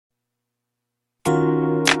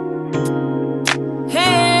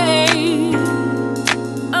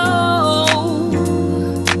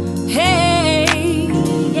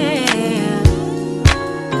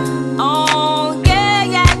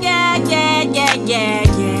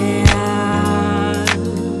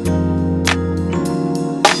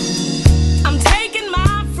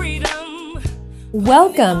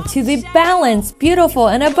Welcome to the Balanced, Beautiful,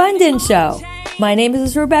 and Abundant Show. My name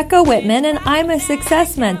is Rebecca Whitman, and I'm a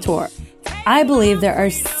success mentor. I believe there are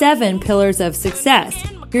 7 pillars of success: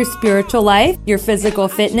 your spiritual life, your physical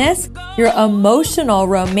fitness, your emotional,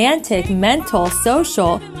 romantic, mental,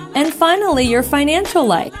 social, and finally, your financial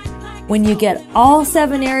life. When you get all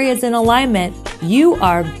 7 areas in alignment, you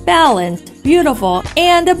are balanced, beautiful,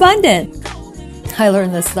 and abundant. I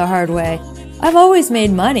learned this the hard way. I've always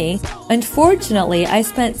made money. Unfortunately, I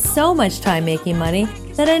spent so much time making money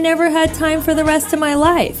that I never had time for the rest of my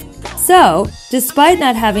life. So, despite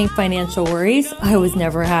not having financial worries, I was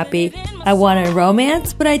never happy. I wanted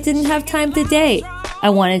romance, but I didn't have time to date.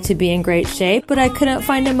 I wanted to be in great shape, but I couldn't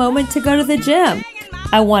find a moment to go to the gym.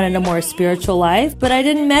 I wanted a more spiritual life, but I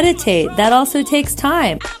didn't meditate. That also takes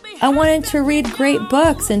time. I wanted to read great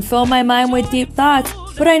books and fill my mind with deep thoughts,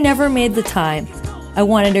 but I never made the time. I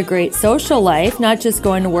wanted a great social life, not just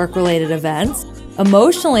going to work-related events.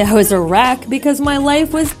 Emotionally, I was a wreck because my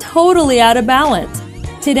life was totally out of balance.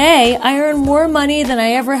 Today, I earn more money than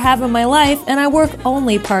I ever have in my life, and I work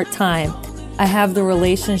only part-time. I have the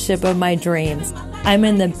relationship of my dreams. I'm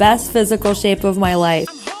in the best physical shape of my life.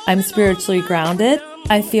 I'm spiritually grounded.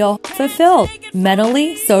 I feel fulfilled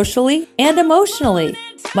mentally, socially, and emotionally.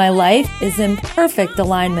 My life is in perfect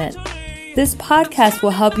alignment. This podcast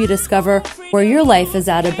will help you discover where your life is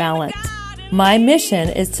out of balance. My mission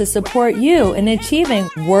is to support you in achieving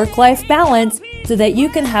work-life balance so that you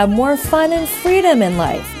can have more fun and freedom in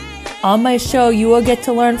life. On my show, you will get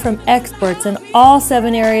to learn from experts in all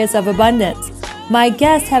 7 areas of abundance. My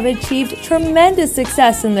guests have achieved tremendous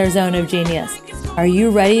success in their zone of genius. Are you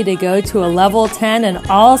ready to go to a level 10 in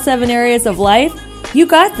all 7 areas of life? You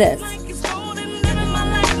got this.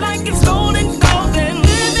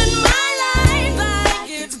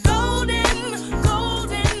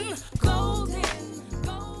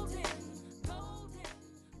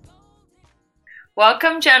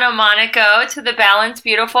 Welcome, Jenna Monaco, to the Balanced,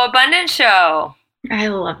 Beautiful, Abundant Show. I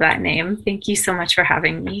love that name. Thank you so much for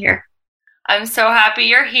having me here. I'm so happy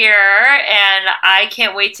you're here, and I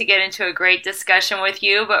can't wait to get into a great discussion with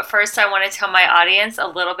you. But first, I want to tell my audience a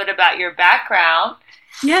little bit about your background.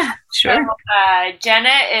 Yeah, sure. So,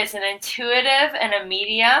 Jenna is an intuitive and a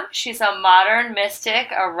medium. She's a modern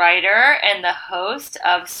mystic, a writer, and the host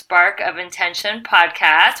of Spark of Intention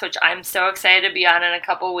podcast, which I'm so excited to be on in a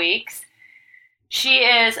couple weeks. She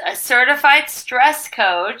is a certified stress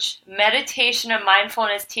coach, meditation and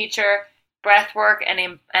mindfulness teacher, breathwork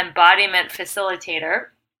and embodiment facilitator.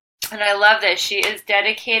 And I love this. She is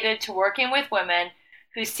dedicated to working with women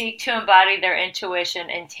who seek to embody their intuition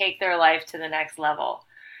and take their life to the next level.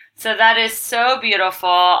 So that is so beautiful.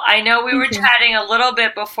 I know we were chatting a little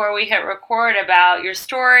bit before we hit record about your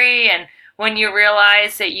story and when you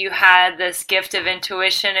realized that you had this gift of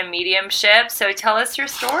intuition and mediumship. So tell us your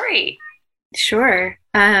story. Sure.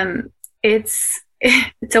 It's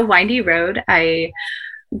a windy road. I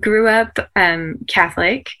grew up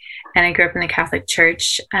Catholic, and I grew up in the Catholic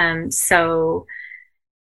Church. So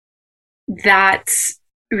that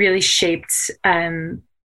really shaped my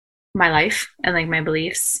life and like my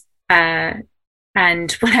beliefs. And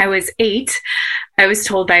when I was 8, I was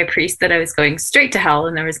told by a priest that I was going straight to hell,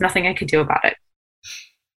 and there was nothing I could do about it.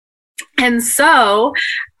 And so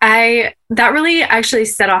that really actually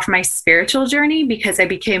set off my spiritual journey, because I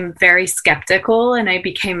became very skeptical and I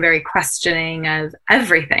became very questioning of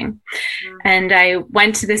everything. Mm-hmm. And I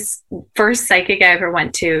went to this first psychic I ever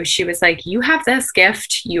went to. She was like, "You have this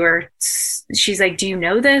gift. She's like, do you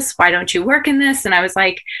know this? Why don't you work in this?" And I was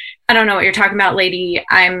like, "I don't know what you're talking about, lady.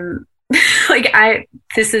 I'm like,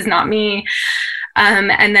 this is not me."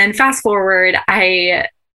 And then fast forward, I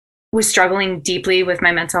was struggling deeply with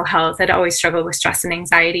my mental health. I'd always struggled with stress and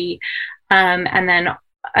anxiety, and then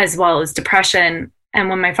as well as depression. And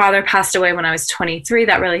when my father passed away when I was 23,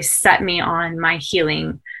 that really set me on my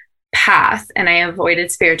healing path. And I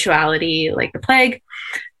avoided spirituality like the plague.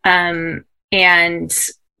 And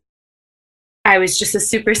I was just a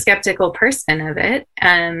super skeptical person of it.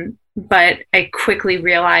 But I quickly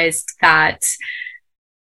realized that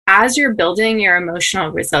as you're building your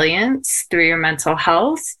emotional resilience through your mental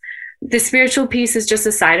health, the spiritual piece is just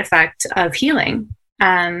a side effect of healing.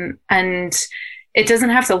 And it doesn't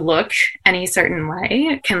have to look any certain way.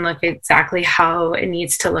 It can look exactly how it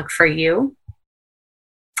needs to look for you.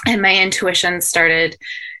 And my intuition started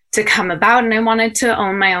to come about, and I wanted to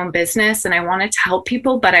own my own business and I wanted to help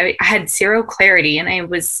people, but I had zero clarity.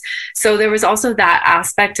 And so there was also that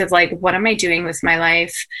aspect of like, what am I doing with my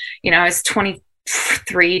life? You know, I was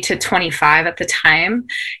 3 to 25 at the time.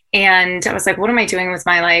 And I was like, what am I doing with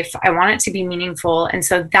my life? I want it to be meaningful. And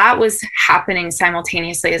so that was happening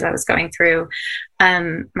simultaneously as I was going through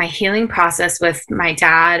my healing process with my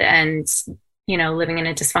dad and, living in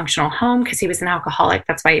a dysfunctional home because he was an alcoholic.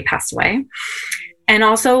 That's why he passed away. And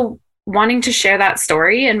also wanting to share that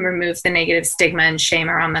story and remove the negative stigma and shame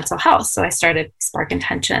around mental health. So I started Spark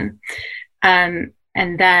Intention. And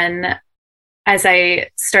then as I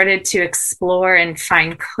started to explore and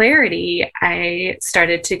find clarity, I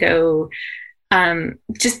started to go,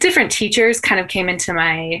 just different teachers kind of came into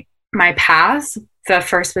my path. The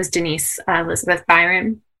first was Denise Elizabeth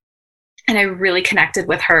Byron. And I really connected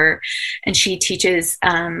with her. And she teaches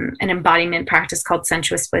an embodiment practice called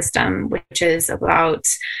Sensuous Wisdom, which is about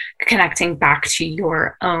connecting back to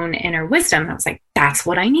your own inner wisdom. And I was like, that's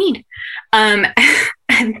what I need. And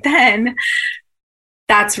then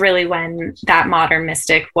that's really when that modern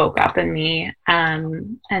mystic woke up in me.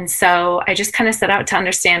 And so I just kind of set out to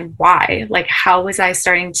understand why, like, how was I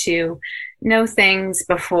starting to know things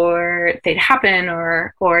before they'd happen,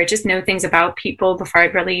 or just know things about people before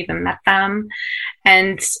I'd really even met them.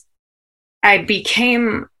 And I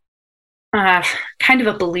became kind of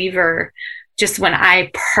a believer just when I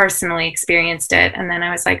personally experienced it. And then I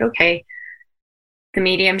was like, okay, the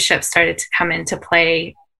mediumship started to come into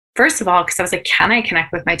play. First of all, because I was like, can I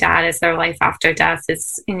connect with my dad? Is there life after death?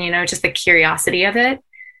 And just the curiosity of it.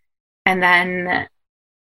 And then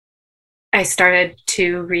I started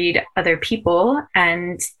to read other people,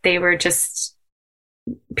 and they were just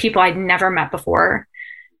people I'd never met before,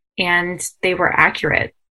 and they were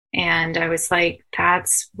accurate. And I was like,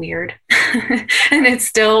 that's weird. And it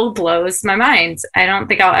still blows my mind. I don't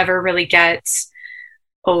think I'll ever really get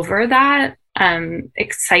over that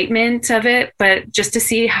excitement of it, but just to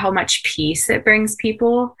see how much peace it brings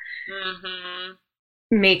people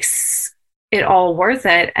makes it all worth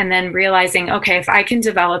it. And then realizing, okay, if I can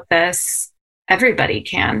develop this, everybody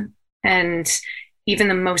can. And even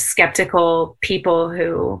the most skeptical people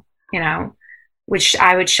who, which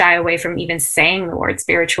I would shy away from even saying the word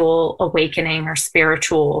spiritual awakening or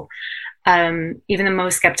spiritual, even the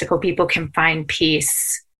most skeptical people can find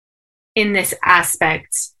peace in this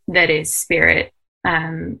aspect that is spirit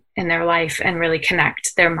in their life, and really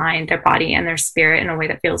connect their mind, their body, and their spirit in a way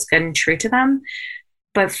that feels good and true to them.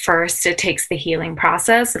 But first, it takes the healing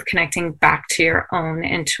process of connecting back to your own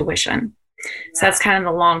intuition. Yeah. So that's kind of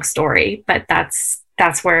the long story, but that's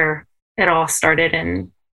where it all started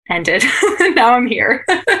and ended. Now I'm here.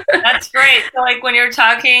 That's great. So like when you're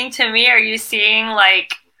talking to me, are you seeing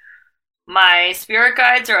like my spirit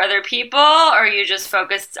guides or other people, or are you just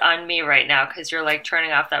focused on me right now because you're like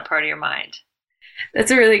turning off that part of your mind?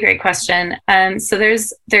 That's a really great question. So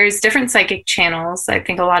there's different psychic channels. I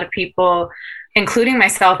think a lot of people, including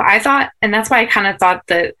myself, I thought, and that's why I kind of thought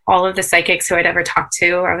that all of the psychics who I'd ever talked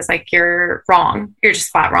to, I was like, you're wrong. You're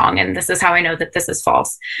just flat wrong. And this is how I know that this is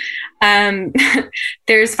false.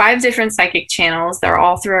 There's 5 different psychic channels. They're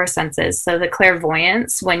all through our senses. So the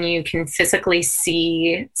clairvoyance, when you can physically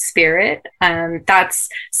see spirit, that's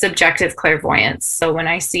subjective clairvoyance. So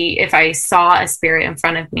if I saw a spirit in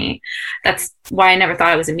front of me, that's why I never thought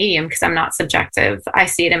I was a medium, because I'm not subjective. I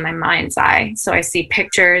see it in my mind's eye. So I see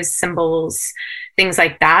pictures, symbols, things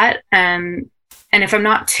like that. And if I'm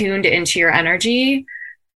not tuned into your energy,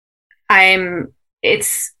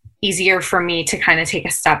 it's easier for me to kind of take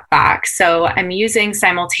a step back. So I'm using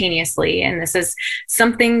simultaneously, and this is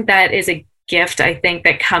something that is a gift, I think,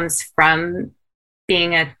 that comes from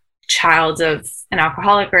being a child of an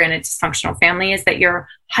alcoholic or in a dysfunctional family, is that you're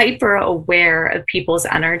hyper aware of people's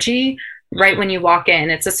energy right when you walk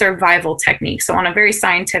in. It's a survival technique. So on a very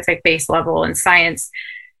scientific base level, and science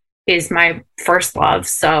is my first love.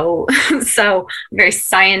 So very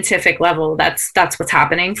scientific level, that's what's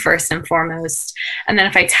happening first and foremost. And then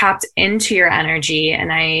if I tapped into your energy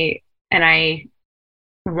and I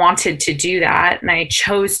wanted to do that, and I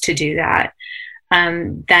chose to do that,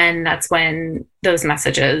 then that's when those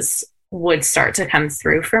messages would start to come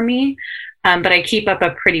through for me. But I keep up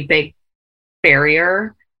a pretty big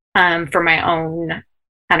barrier for my own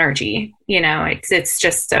energy. It's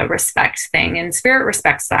just a respect thing, and spirit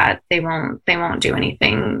respects that. They won't do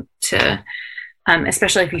anything to,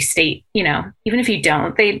 especially if you state, even if you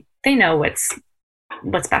don't, they know what's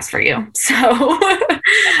best for you. So,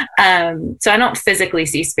 so I don't physically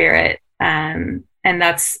see spirit. And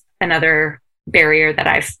that's another barrier that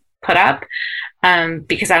I've put up,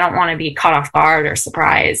 because I don't want to be caught off guard or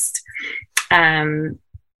surprised.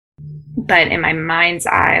 But in my mind's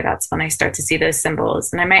eye, that's when I start to see those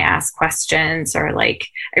symbols, and I might ask questions, or like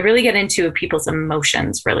I really get into people's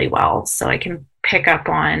emotions really well. So I can pick up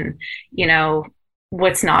on,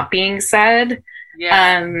 what's not being said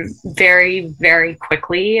very, very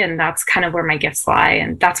quickly. And that's kind of where my gifts lie.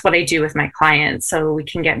 And that's what I do with my clients. So we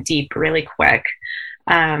can get deep really quick.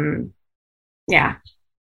 Yeah.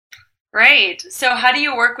 Right. So how do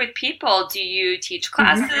you work with people? Do you teach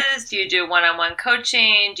classes? Mm-hmm. Do you do one-on-one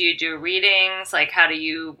coaching? Do you do readings? Like, how do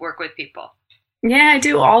you work with people? Yeah, I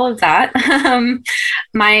do all of that. I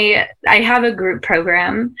have a group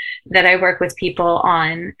program that I work with people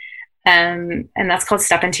on, and that's called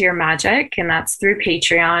Step Into Your Magic, and that's through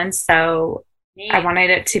Patreon. So I wanted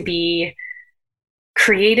it to be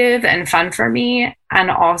creative and fun for me. And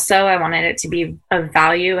also I wanted it to be of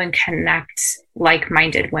value and connect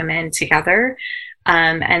like-minded women together,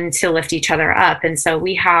 and to lift each other up. And so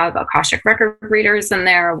we have Akashic record readers in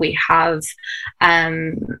there. We have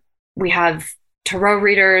tarot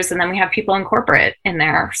readers, and then we have people in corporate in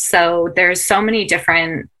there. So there's so many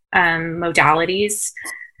different modalities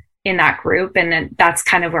in that group. And that's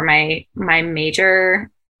kind of where my major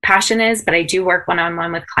passion is, but I do work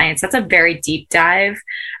one-on-one with clients. That's a very deep dive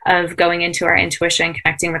of going into our intuition,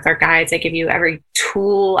 connecting with our guides. I give you every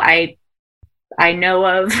tool I know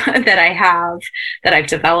of that I have, that I've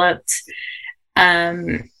developed.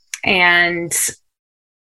 And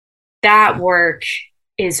that work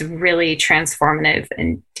is really transformative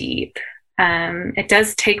and deep. It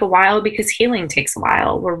does take a while because healing takes a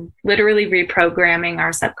while. We're literally reprogramming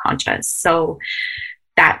our subconscious. So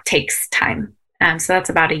that takes time. So that's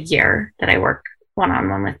about a year that I work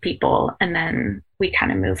one-on-one with people, and then we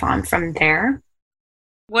kind of move on from there.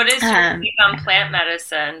 What is your take on plant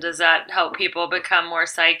medicine? Does that help people become more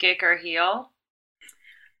psychic or heal?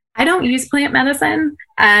 I don't use plant medicine,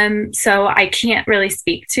 so I can't really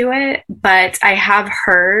speak to it, but I have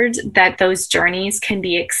heard that those journeys can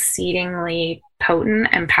be exceedingly potent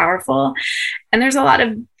and powerful. And there's a lot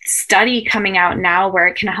of study coming out now where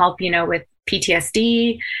it can help, with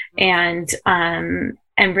PTSD and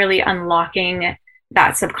really unlocking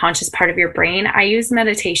that subconscious part of your brain. I use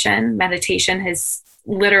meditation. Meditation has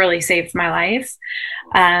literally saved my life.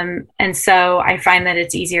 And so I find that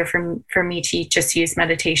it's easier for me to just use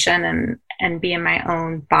meditation and be in my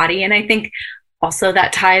own body. And I think also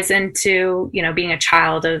that ties into, being a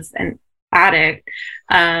child of an addict,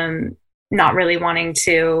 not really wanting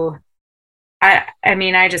to,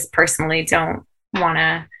 I just personally don't want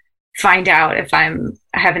to find out if I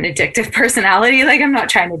have an addictive personality. Like, I'm not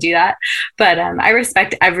trying to do that, but I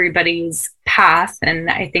respect everybody's path, and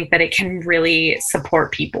I think that it can really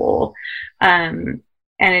support people. And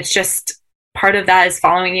it's just part of that is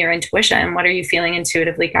following your intuition. What are you feeling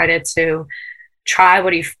intuitively guided to try?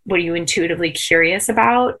 What are you intuitively curious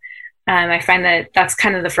about? I find that that's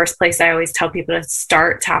kind of the first place I always tell people to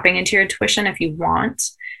start tapping into your intuition. If you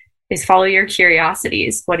want, is follow your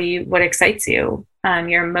curiosities. What excites you?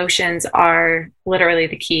 Your emotions are literally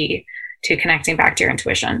the key to connecting back to your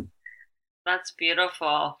intuition. That's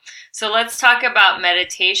beautiful. So let's talk about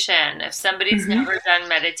meditation. If somebody's never done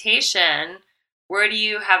meditation, where do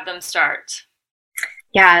you have them start?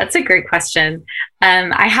 Yeah, that's a great question.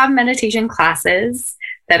 I have meditation classes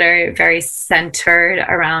that are very centered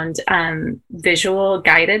around visual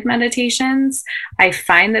guided meditations. I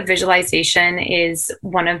find that visualization is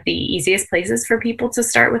one of the easiest places for people to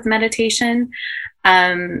start with meditation.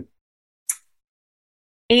 And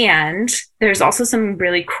there's also some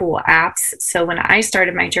really cool apps. So when I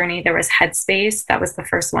started my journey, there was Headspace. That was the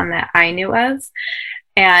first one that I knew of.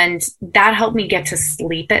 And that helped me get to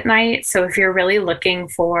sleep at night. So if you're really looking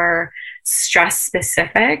for stress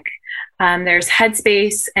specific, there's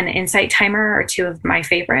Headspace and Insight Timer are two of my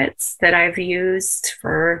favorites that I've used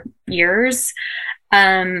for years.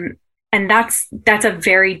 And that's a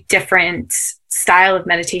very different style of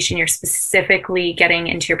meditation. You're specifically getting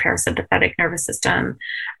into your parasympathetic nervous system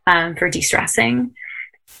for de-stressing.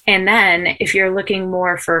 And then if you're looking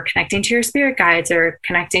more for connecting to your spirit guides or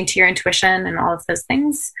connecting to your intuition and all of those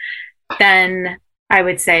things, then I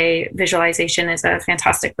would say visualization is a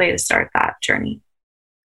fantastic way to start that journey.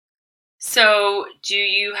 So do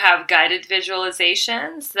you have guided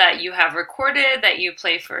visualizations that you have recorded that you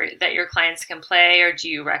play for, that your clients can play, or do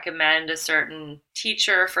you recommend a certain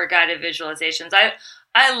teacher for guided visualizations?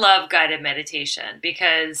 I love guided meditation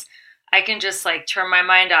because I can just turn my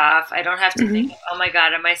mind off. I don't have to think, oh my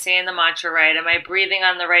God, am I saying the mantra right? Am I breathing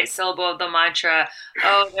on the right syllable of the mantra?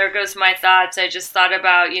 Oh, there goes my thoughts. I just thought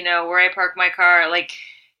about, where I park my car.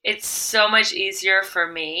 it's so much easier for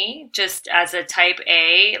me just as a type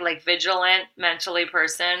A, like vigilant mentally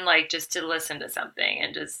person, like just to listen to something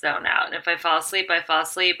and just zone out. And if I fall asleep, I fall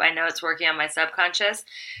asleep. I know it's working on my subconscious.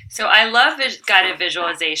 So I love guided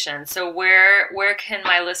visualization. So where can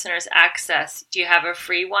my listeners access? Do you have a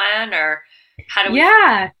free one, or how do we?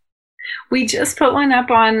 Yeah, we just put one up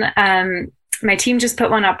on, my team just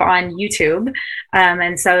put one up on YouTube.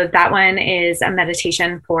 And so that one is a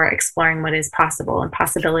meditation for exploring what is possible and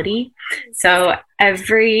possibility. So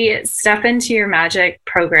every Step Into Your Magic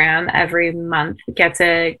program every month gets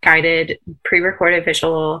a guided pre-recorded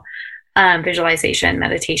visualization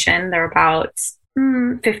meditation. They're about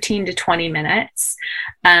 15 to 20 minutes.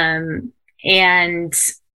 And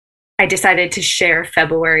I decided to share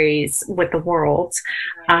February's with the world,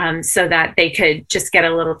 so that they could just get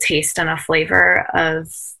a little taste and a flavor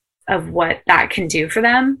of what that can do for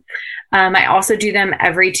them. I also do them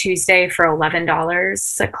every Tuesday for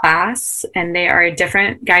 $11 a class, and they are a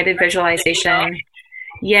different guided visualization.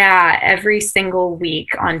 Yeah, every single week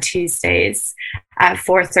on Tuesdays at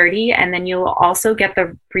 4:30, and then you'll also get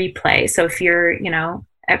the replay. So if you're,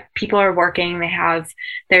 if people are working, they have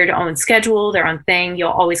their own schedule, their own thing,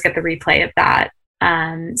 you'll always get the replay of that.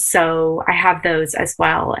 So I have those as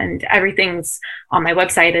well, and everything's on my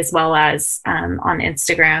website as well as on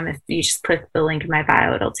Instagram. If you just click the link in my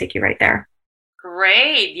bio, it'll take you right there.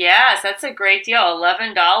 Great. Yes, that's a great deal.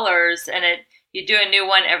 $11, and you do a new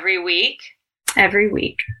one every week? Every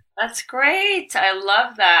week. That's great. I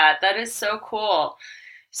love that. That is so cool.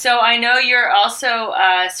 So I know you're also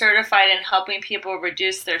certified in helping people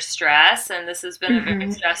reduce their stress, and this has been a very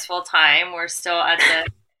stressful time. We're still at the,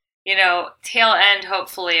 tail end,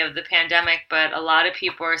 hopefully, of the pandemic, but a lot of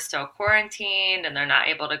people are still quarantined and they're not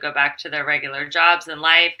able to go back to their regular jobs and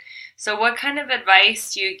life. So what kind of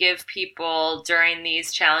advice do you give people during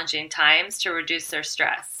these challenging times to reduce their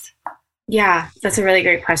stress? Yeah, that's a really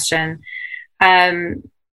great question.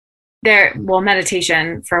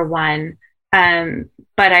 Meditation for one.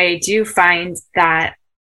 But I do find that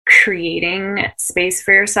creating space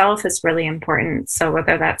for yourself is really important. So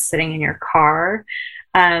whether that's sitting in your car,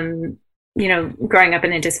 growing up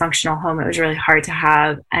in a dysfunctional home, it was really hard to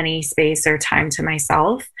have any space or time to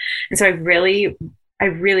myself. And so I really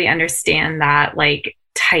understand that like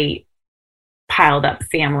tight piled up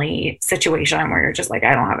family situation where you're just like,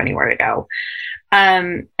 I don't have anywhere to go.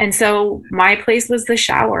 And so my place was the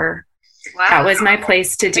shower. Wow. That was my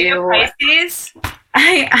place to do. Pisces?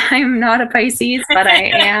 I'm not a Pisces, but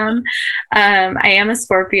I am. I am a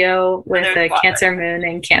Scorpio with a water. Cancer moon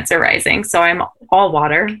and Cancer rising, so I'm all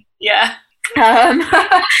water. Yeah.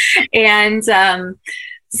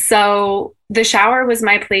 So the shower was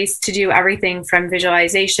my place to do everything from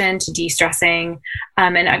visualization to de-stressing.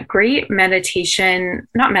 And a great meditation,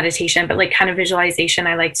 not meditation, but like kind of visualization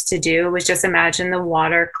I liked to do was just imagine the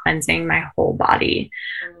water cleansing my whole body,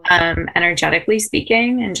 energetically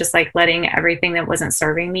speaking, and just like letting everything that wasn't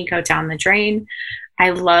serving me go down the drain.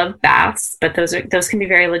 I love baths, but those can be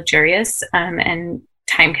very luxurious, and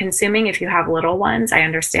time consuming if you have little ones. I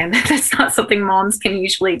understand that that's not something moms can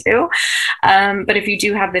usually do. But if you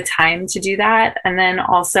do have the time to do that, and then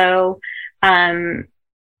also,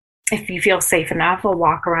 if you feel safe enough, a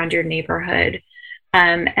walk around your neighborhood.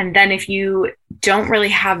 And then if you don't really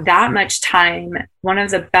have that much time, one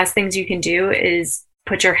of the best things you can do is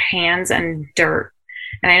put your hands in dirt.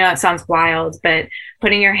 And I know it sounds wild, but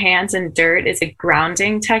putting your hands in dirt is a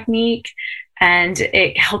grounding technique, and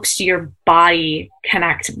it helps your body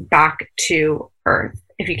connect back to earth.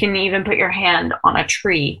 If you can even put your hand on a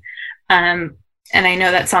tree. And I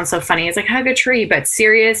know that sounds so funny. It's like hug a tree, but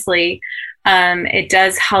seriously, it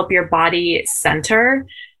does help your body center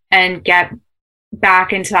and get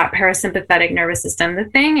back into that parasympathetic nervous system. The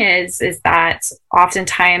thing is that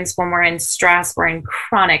oftentimes when we're in stress, we're in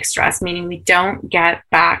chronic stress, meaning we don't get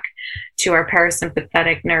back to our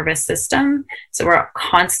parasympathetic nervous system. So we're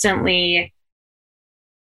constantly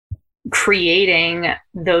creating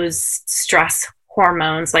those stress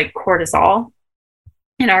hormones like cortisol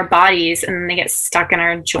in our bodies, and then they get stuck in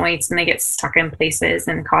our joints and they get stuck in places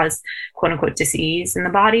and cause quote unquote disease in the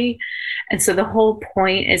body. And so the whole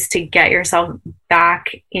point is to get yourself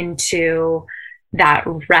back into that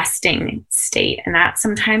resting state. And that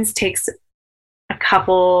sometimes takes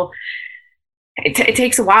it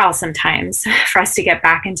takes a while sometimes for us to get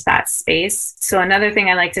back into that space. So another thing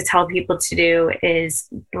I like to tell people to do is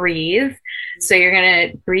breathe. So you're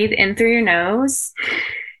going to breathe in through your nose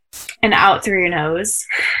and out through your nose,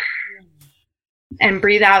 and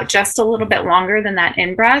breathe out just a little bit longer than that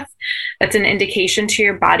in breath. That's an indication to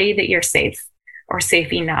your body that you're safe or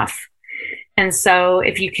safe enough. And so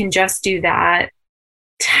if you can just do that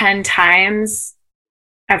 10 times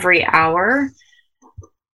every hour,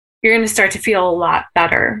 you're going to start to feel a lot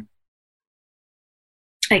better.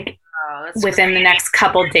 Like within the next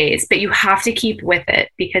couple days, but you have to keep with it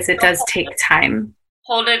because it does take time.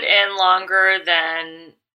 Hold it in longer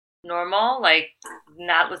than normal, like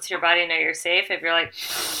not lets your body know you're safe. If you're like,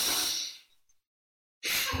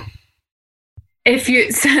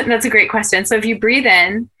 that's a great question. So if you breathe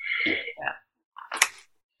in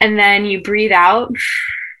and then you breathe out,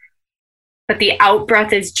 but the out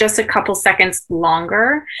breath is just a couple seconds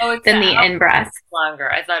longer than the in breath.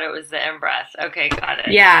 Longer. I thought it was the in breath. Okay, got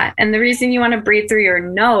it. Yeah. And the reason you want to breathe through your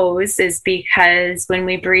nose is because when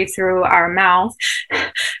we breathe through our mouth,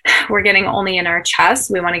 we're getting only in our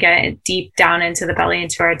chest. We want to get deep down into the belly,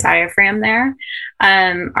 into our diaphragm there.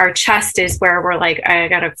 Our chest is where we're like, I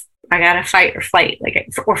gotta fight or flight,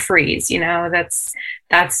 or freeze,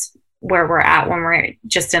 that's where we're at when we're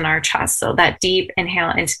just in our chest. So that deep inhale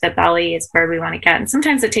into the belly is where we want to get. And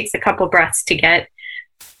sometimes it takes a couple breaths to get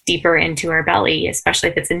deeper into our belly, especially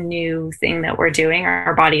if it's a new thing that we're doing.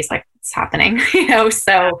 Our body's like, it's happening,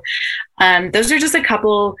 So those are just a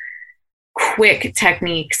couple quick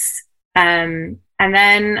techniques. And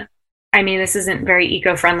then, this isn't very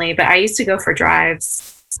eco-friendly, but I used to go for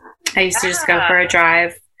drives. I used to just go for a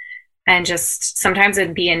drive. And just sometimes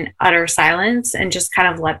it'd be in utter silence and just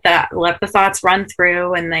kind of let the thoughts run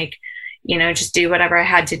through and just do whatever I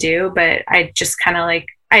had to do. But I just kind of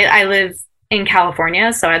I live in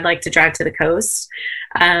California, so I'd like to drive to the coast.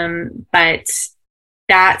 But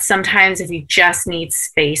that sometimes if you just need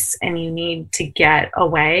space and you need to get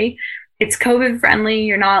away, it's COVID friendly.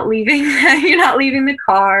 You're not leaving the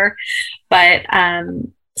car, but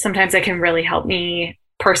sometimes it can really help me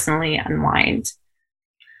personally unwind.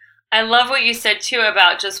 I love what you said too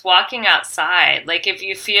about just walking outside. Like if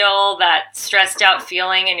you feel that stressed out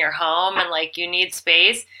feeling in your home and like you need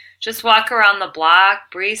space, just walk around the block,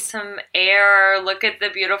 breathe some air, look at the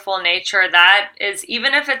beautiful nature. That is,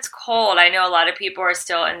 even if it's cold, I know a lot of people are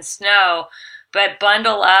still in snow, but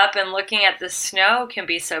bundle up and looking at the snow can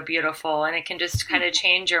be so beautiful and it can just kind of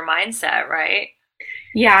change your mindset, right?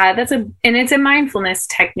 Yeah, it's a mindfulness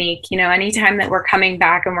technique. Anytime that we're coming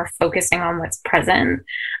back and we're focusing on what's present,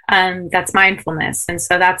 that's mindfulness. And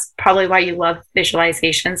so that's probably why you love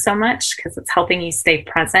visualization so much, because it's helping you stay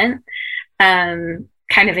present, kind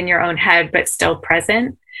of in your own head, but still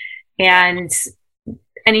present. And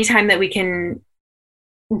anytime that we can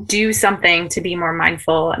do something to be more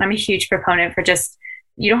mindful, and I'm a huge proponent for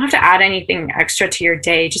you don't have to add anything extra to your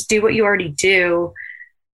day. Just do what you already do,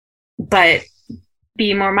 but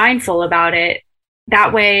be more mindful about it.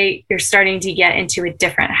 That way you're starting to get into a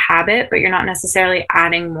different habit, but you're not necessarily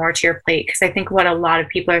adding more to your plate. Because I think what a lot of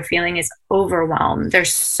people are feeling is overwhelmed.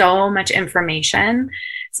 There's so much information,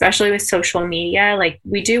 especially with social media. Like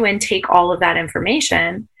we do intake all of that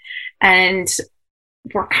information and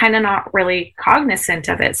we're kind of not really cognizant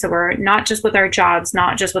of it. So we're not just with our jobs,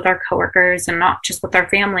 not just with our coworkers, and not just with our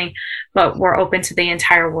family, but we're open to the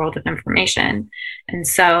entire world of information. And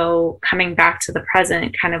so coming back to the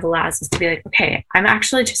present kind of allows us to be like, okay, I'm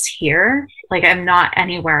actually just here. Like I'm not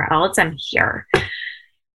anywhere else. I'm here.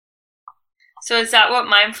 So is that what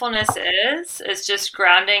mindfulness is? Is just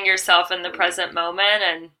grounding yourself in the present moment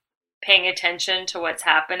and paying attention to what's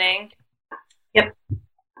happening?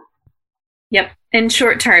 Yep. In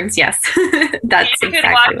short terms, yes. That's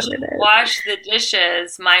exactly what it is. Wash the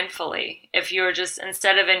dishes mindfully. If you were just,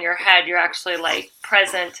 instead of in your head, you're actually like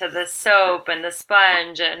present to the soap and the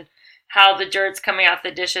sponge and how the dirt's coming off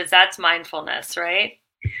the dishes. That's mindfulness, right?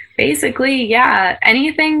 Basically, yeah.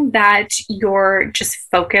 Anything that you're just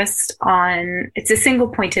focused on, it's a single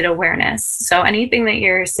pointed awareness. So anything that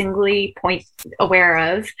you're singly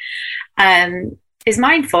aware of, is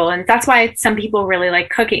mindful. And that's why some people really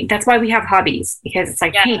like cooking. That's why we have hobbies, because it's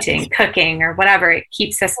like painting, cooking, or whatever. It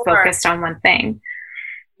keeps us focused on one thing.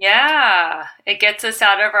 Yeah. It gets us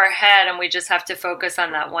out of our head and we just have to focus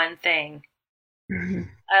on that one thing. Mm-hmm.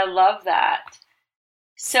 I love that.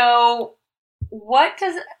 So what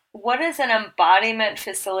does an embodiment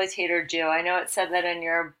facilitator do? I know it said that in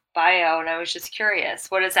your bio and I was just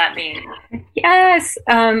curious. What does that mean? Yes.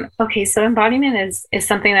 Okay. So embodiment is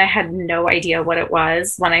something that I had no idea what it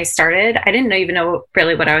was when I started. I didn't even know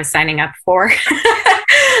really what I was signing up for.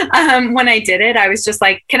 When I did it, I was just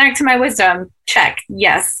like, connect to my wisdom. Check.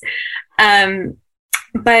 Yes.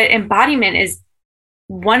 But embodiment is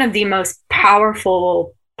one of the most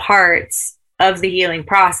powerful parts of the healing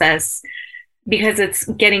process because it's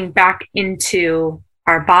getting back into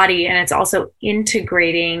our body, and it's also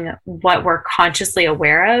integrating what we're consciously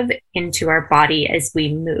aware of into our body as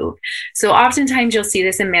we move. So oftentimes you'll see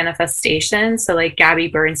this in manifestation. So like Gabby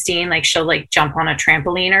Bernstein, like she'll like jump on a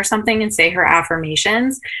trampoline or something and say her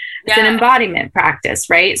affirmations. It's an embodiment practice,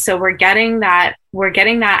 right? So we're getting that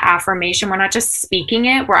affirmation. We're not just speaking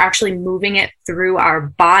it, we're actually moving it through our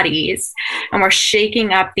bodies, and we're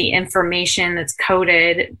shaking up the information that's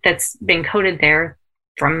been coded there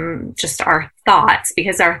from just our thoughts,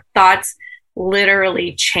 because our thoughts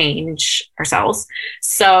literally change ourselves.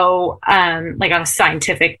 So, like on a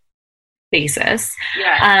scientific basis.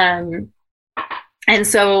 Yeah. And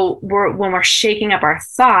so when we're shaking up our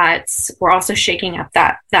thoughts, we're also shaking up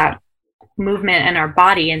that movement in our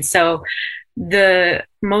body. And so the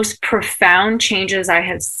most profound changes I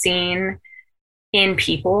have seen in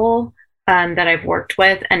people that I've worked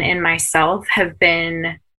with and in myself have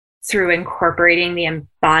been through incorporating the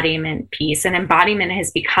embodiment piece. And embodiment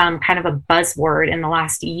has become kind of a buzzword in the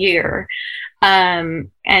last year.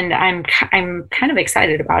 And I'm kind of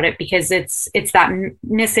excited about it because it's that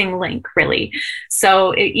missing link, really.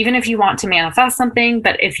 So even if you want to manifest something,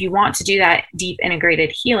 but if you want to do that deep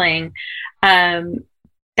integrated healing,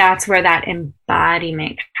 that's where that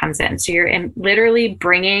embodiment comes in. So you're literally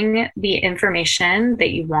bringing the information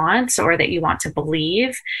that you want or that you want to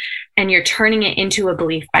believe, and you're turning it into a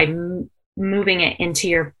belief by moving it into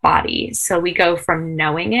your body. So we go from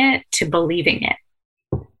knowing it to believing it.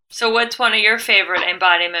 So what's one of your favorite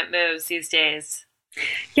embodiment moves these days?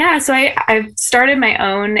 Yeah, so I've started my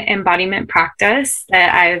own embodiment practice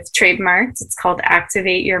that I've trademarked. It's called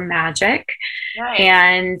Activate Your Magic. Nice.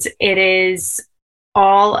 And it is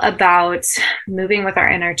all about moving with our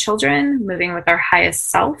inner children, moving with our highest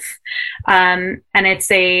self. And it's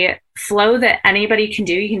a flow that anybody can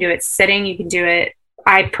do. You can do it sitting, you can do it,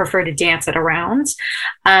 I prefer to dance it around.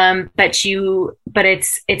 But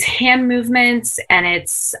it's hand movements, and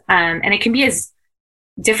and it can be as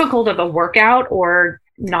difficult of a workout or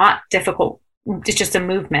not difficult. It's just a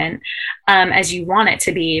movement, as you want it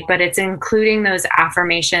to be, but it's including those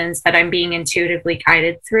affirmations that I'm being intuitively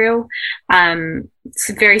guided through. It's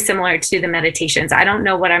very similar to the meditations. I don't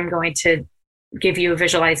know what I'm going to give you a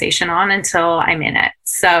visualization on until I'm in it.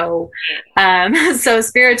 So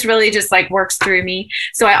spirits really just like works through me.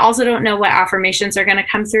 So I also don't know what affirmations are going to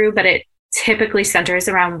come through, but it typically centers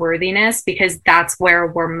around worthiness, because that's where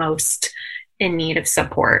we're most in need of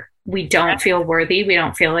support. We don't feel worthy. We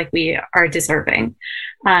don't feel like we are deserving.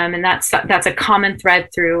 And that's a common thread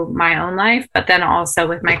through my own life, but then also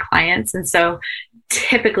with my clients. And so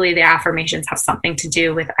typically the affirmations have something to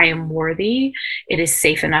do with I am worthy. It is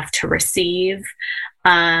safe enough to receive.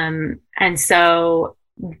 And so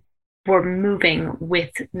we're moving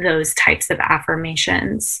with those types of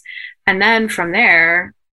affirmations. And then from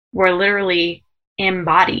there, we're literally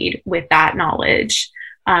embodied with that knowledge.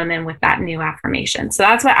 And with that new affirmation. So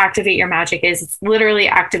that's what Activate Your Magic is. It's literally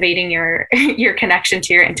activating your connection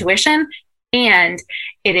to your intuition. And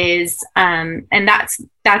it is, and that's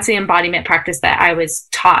the embodiment practice that I was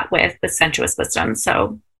taught with Sensuous Wisdom.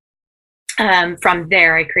 So from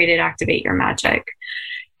there, I created Activate Your Magic.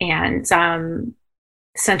 And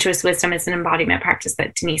Sensuous Wisdom is an embodiment practice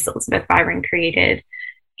that Denise Elizabeth Byron created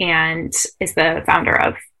and is the founder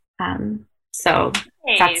of. So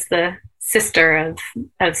that's the sister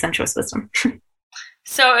of Sensuous Wisdom.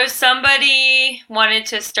 So if somebody wanted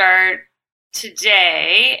to start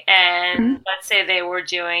today and let's say they were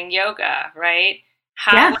doing yoga, right?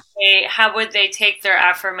 How would they take their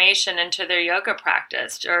affirmation into their yoga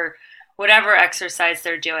practice or whatever exercise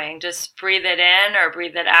they're doing? Just breathe it in or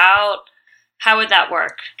breathe it out? How would that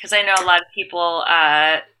work? Because I know a lot of people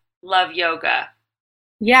love yoga.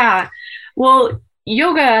 Yeah. Well,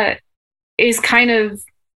 yoga is kind of,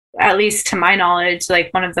 at least to my knowledge,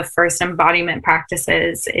 like one of the first embodiment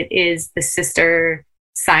practices. It is the sister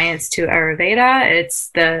science to Ayurveda.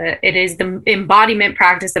 It is the embodiment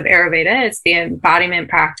practice of Ayurveda. It's the embodiment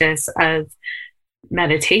practice of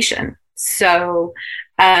meditation. So,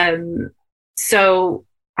 I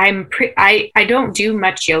don't do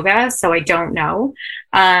much yoga, so I don't know.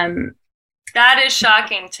 That is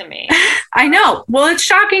shocking to me. I know. Well, it's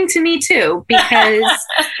shocking to me too, because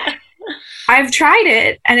I've tried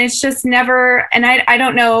it and it's just never, and I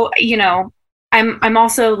don't know, I'm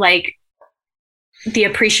also like the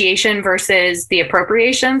appreciation versus the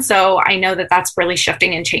appropriation. So I know that that's really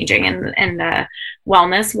shifting and changing in the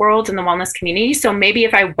wellness world and the wellness community. So maybe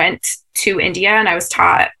if I went to India and I was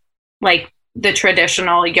taught like the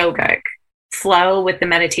traditional yogic flow with the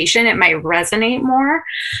meditation, it might resonate more.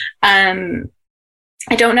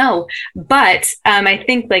 I don't know, but I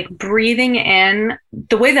think like breathing in,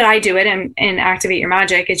 the way that I do it in Activate Your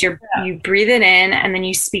Magic is you breathe it in and then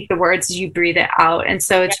you speak the words as you breathe it out. And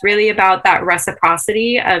so it's really about that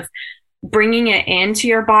reciprocity of bringing it into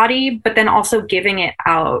your body, but then also giving it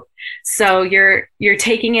out. So you're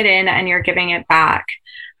taking it in and you're giving it back.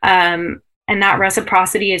 And that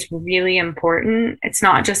reciprocity is really important. It's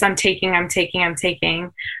not just I'm taking, I'm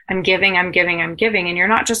giving, I'm giving. And you're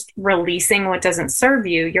not just releasing what doesn't serve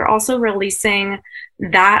you. You're also releasing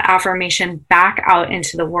that affirmation back out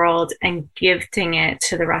into the world and gifting it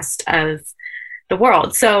to the rest of the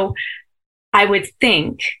world. So I would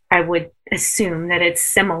assume that it's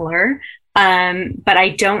similar. But I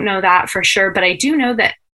don't know that for sure. But I do know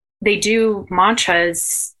that they do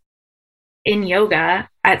mantras in yoga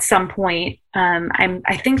at some point.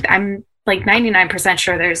 I think I'm like 99%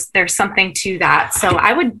 sure there's something to that. So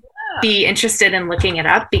I would be interested in looking it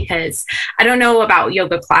up, because I don't know about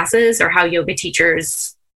yoga classes or how yoga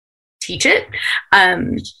teachers teach it.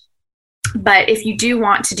 But if you do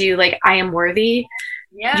want to do like I am worthy,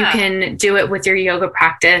 you can do it with your yoga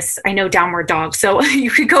practice. I know downward dog. So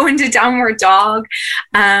you could go into downward dog,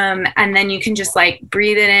 and then you can just like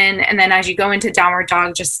breathe it in. And then as you go into downward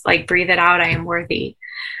dog, just like breathe it out. I am worthy.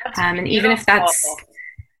 And even if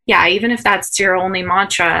that's your only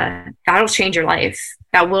mantra, that'll change your life.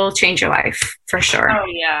 That will change your life for sure. Oh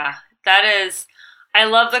yeah. I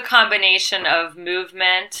love the combination of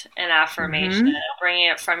movement and affirmation, bringing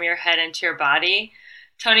it from your head into your body.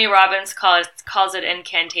 Tony Robbins calls it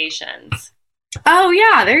incantations. Oh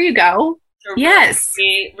yeah, there you go. To yes.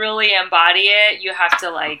 Really embody it, you have to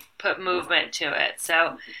like put movement to it.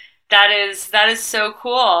 So that is so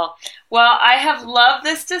cool. Well, I have loved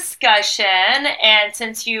this discussion, and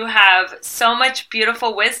since you have so much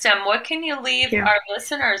beautiful wisdom, what can you leave our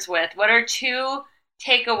listeners with? What are 2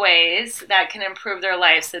 takeaways that can improve their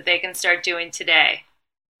lives that they can start doing today?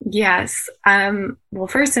 Yes. Well,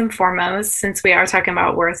 first and foremost, since we are talking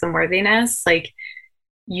about worth and worthiness, like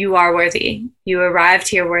you are worthy. You arrived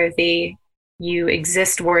here worthy. You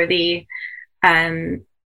exist worthy.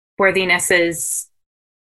 Worthiness is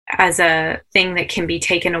as a thing that can be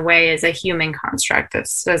taken away as a human construct.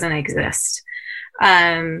 This doesn't exist.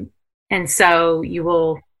 And so you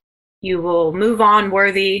will move on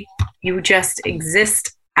worthy. You just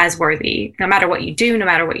exist as worthy, no matter what you do, no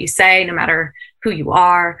matter what you say, no matter who you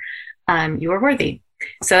are worthy.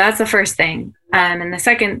 So that's the first thing. And the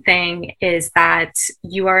second thing is that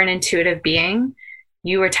you are an intuitive being.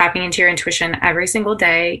 You are tapping into your intuition every single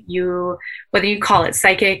day. Whether you call it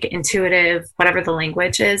psychic, intuitive, whatever the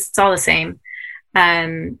language is, it's all the same.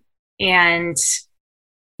 And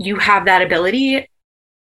you have that ability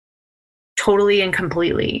totally and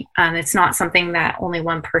completely. It's not something that only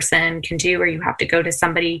one person can do, or you have to go to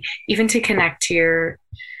somebody even to connect to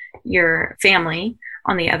your family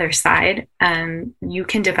on the other side. You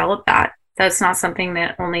can develop that. That's not something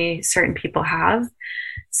that only certain people have.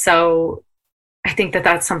 So I think that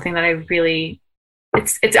that's something that I'm really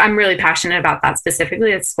passionate about that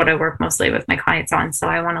specifically. It's what I work mostly with my clients on. So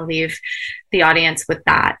I want to leave the audience with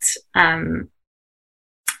that. And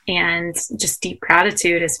just deep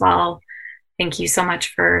gratitude as well. Thank you so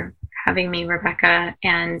much for having me, Rebecca.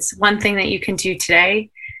 And one thing that you can do today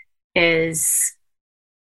is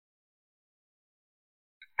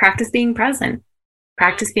practice being present.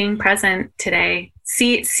 Practice being present today.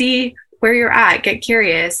 See where you're at. Get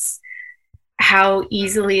curious how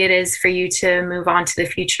easily it is for you to move on to the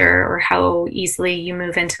future, or how easily you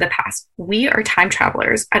move into the past. We are time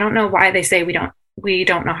travelers. I don't know why they say we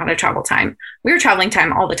don't know how to travel time. We're traveling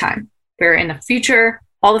time all the time. We're in the future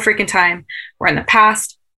all the freaking time. We're in the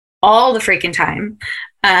past all the freaking time.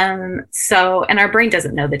 And our brain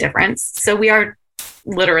doesn't know the difference. So we are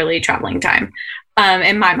literally traveling time.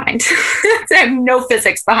 In my mind, I have no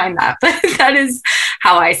physics behind that, but that is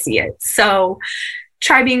how I see it. So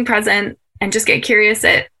try being present and just get curious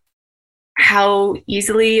at how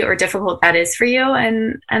easily or difficult that is for you.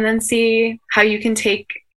 And then see how you can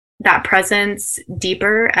take that presence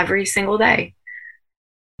deeper every single day.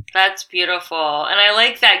 That's beautiful. And I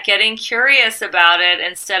like that, getting curious about it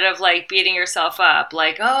instead of like beating yourself up.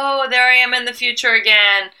 Like, oh, there I am in the future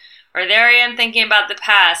again. Or there I am thinking about the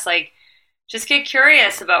past. Like, just get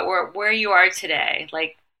curious about where you are today.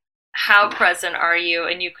 Like, how present are you?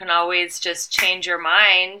 And you can always just change your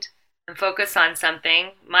mind and focus on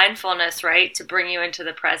something. Mindfulness, right? To bring you into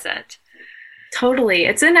the present. Totally.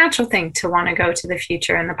 It's a natural thing to want to go to the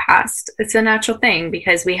future and the past. It's a natural thing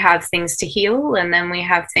because we have things to heal, and then we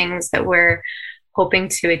have things that we're hoping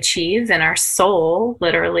to achieve, and our soul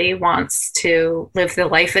literally wants to live the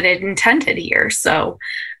life it intended here. So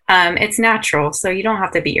It's natural. So you don't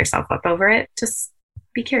have to beat yourself up over it. Just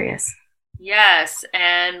be curious. Yes.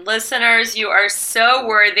 And listeners, you are so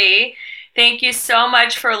worthy. Thank you so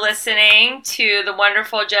much for listening to the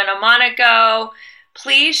wonderful Jenna Monaco.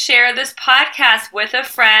 Please share this podcast with a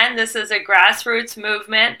friend. This is a grassroots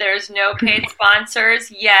movement. There's no paid sponsors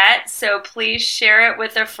yet. So please share it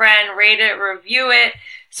with a friend, rate it, review it,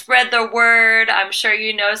 spread the word. I'm sure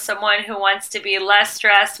you know someone who wants to be less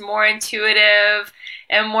stressed, more intuitive,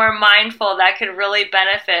 and more mindful that could really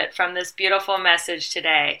benefit from this beautiful message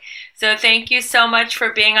today. So thank you so much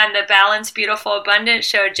for being on the Balanced, Beautiful, Abundant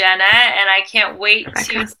show, Jenna. And I can't wait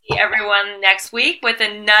to see everyone next week with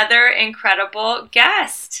another incredible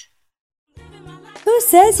guest. Who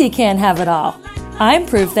says you can't have it all? I'm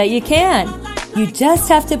proof that you can. You just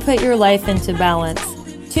have to put your life into balance.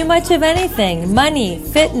 Too much of anything, money,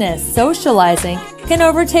 fitness, socializing, can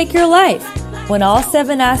overtake your life. When all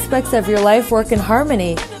 7 aspects of your life work in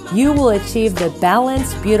harmony, you will achieve the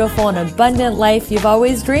balanced, beautiful, and abundant life you've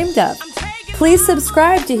always dreamed of. Please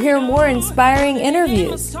subscribe to hear more inspiring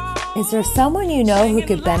interviews. Is there someone you know who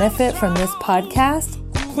could benefit from this podcast?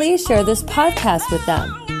 Please share this podcast with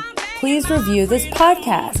them. Please review this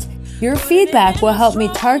podcast. Your feedback will help me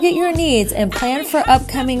target your needs and plan for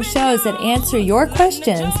upcoming shows that answer your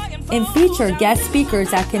questions and feature guest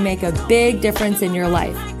speakers that can make a big difference in your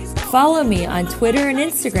life. Follow me on Twitter and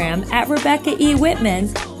Instagram at Rebecca E. Whitman.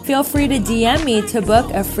 Feel free to DM me to book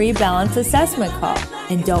a free balance assessment call.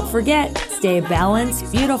 And don't forget, stay balanced,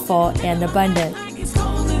 beautiful, and abundant.